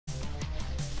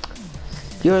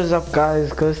Yo, what's up guys,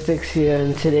 Ghostix here,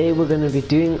 and today we're going to be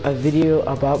doing a video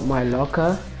about my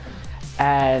locker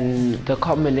and the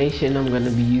combination I'm going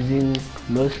to be using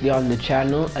mostly on the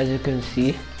channel. As you can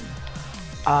see,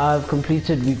 I've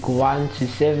completed week 1 to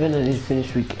 7 and just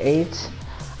finished week 8.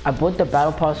 I bought the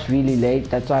battle pass really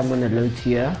late, that's why I'm on a low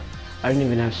tier. I don't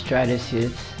even have Stratus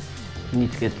yet. I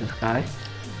need to get this guy.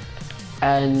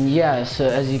 And yeah, so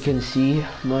as you can see,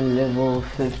 I'm on level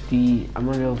 50, I'm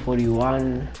on level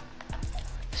 41.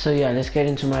 So yeah, let's get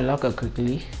into my locker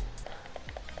quickly.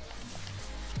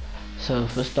 So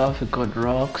first off, we got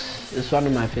Rocks. It's one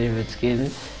of my favorite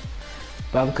skins.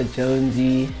 Bunker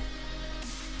Jonesy,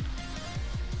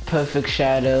 Perfect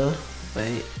Shadow,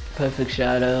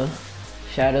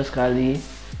 Shadow Scully,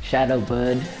 Shadow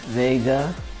Bird,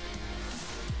 Vega,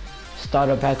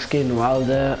 Starter Pack skin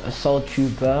Wilder, Assault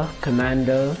Trooper,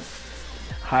 Commando,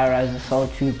 High Rise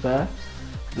Assault Trooper,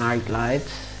 Night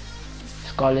Lights,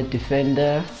 Scarlet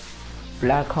Defender,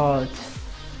 Blackheart,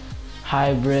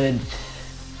 Hybrid,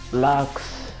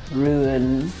 Lux,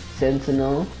 Ruin,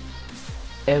 Sentinel,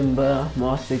 Ember,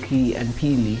 Master Key, and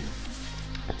Peely,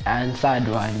 and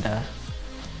Sidewinder.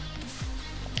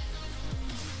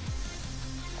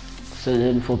 So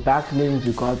then for backlinks,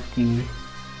 we got the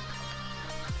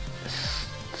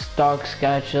Stark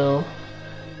Sketchel,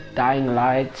 Dying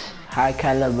Light, High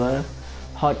Caliber,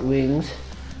 Hot Wings,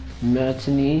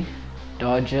 Mertony,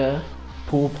 Dodger,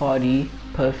 Pool Party,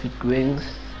 Perfect Wings,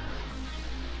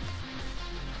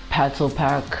 Paddle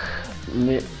Pack,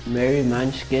 Mary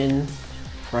Munchkin,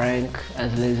 Frank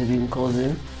as Laserbeam calls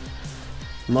him,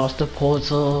 Master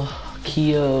Portal,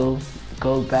 Keo,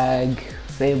 Go Bag,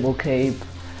 Fable Cape,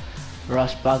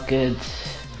 Rust Bucket.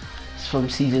 It's from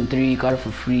season 3, got it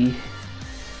for free.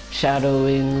 Shadow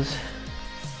Wings,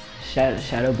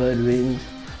 Shadow Bird Wings,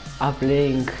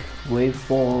 Uplink,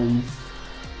 Waveform,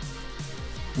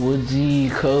 Woodsy,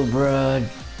 Cobra,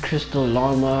 Crystal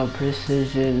Llama,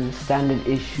 Precision, Standard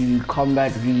Issue,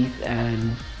 Combat Wreath,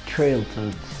 and Trail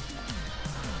Toads.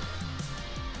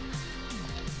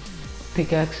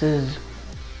 Pickaxes,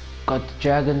 got the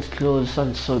Dragon's Claws, this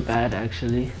one's so bad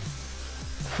actually.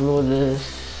 Flawless,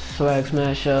 Swag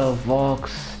Smasher,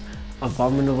 Vox,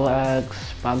 Abominable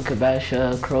Axe, Bunker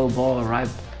Basher, Crowbar,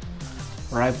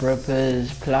 Ripe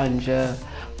Rippers, Plunger,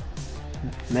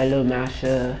 Mellow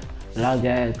Masher, Lug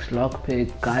Axe,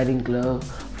 Lockpick, Guiding Glow,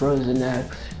 Frozen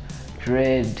Axe,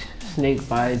 Dread, Snake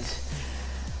Bites,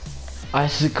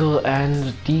 Icicle,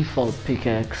 and Default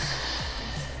Pickaxe.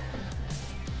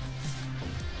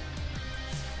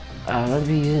 I'm gonna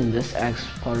be using this axe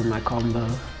part of my combo.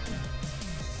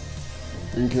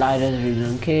 And lighters really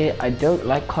don't care. I don't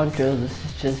like contrails. This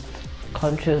is just,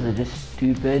 contrails are just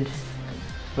stupid.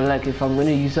 But like if I'm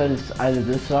gonna use it, it's either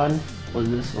this one or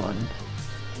this one.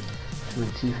 It's my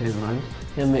two favorite ones.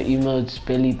 Here are my emotes: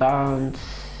 Belly Bounce,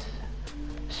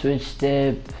 Switch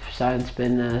Step, Science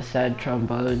Spinner, Sad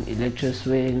Trombone, Electro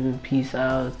Swing, Peace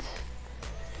Out,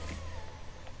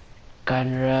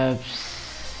 Gun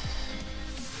Wraps.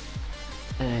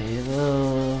 There you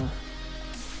go.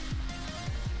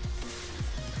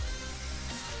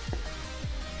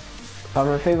 But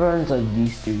my favorite ones are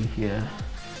these three here.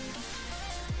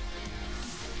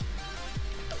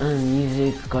 And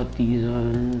music, got these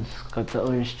ones, got the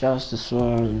Orange Justice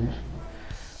one.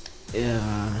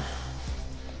 Yeah.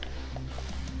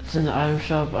 It's in the item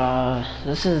shop.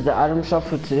 This is the item shop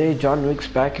for today. John Wick's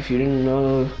back, if you didn't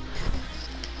know.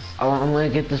 I'm gonna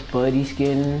get this birdie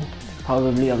skin,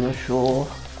 probably, I'm not sure.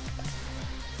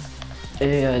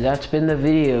 Yeah, that's been the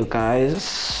video,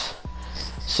 guys.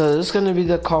 So this is gonna be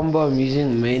the combo I'm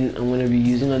gonna be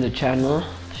using on the channel.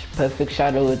 Perfect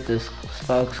Shadow with this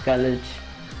Stark Sketchel.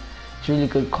 It's really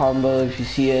good combo if you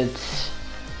see it.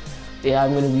 Yeah,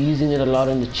 I'm gonna be using it a lot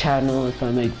on the channel if I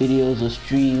make videos or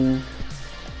stream.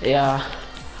 Yeah,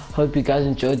 hope you guys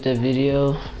enjoyed the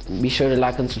video. Be sure to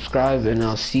like and subscribe, and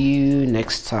I'll see you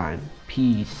next time.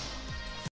 Peace.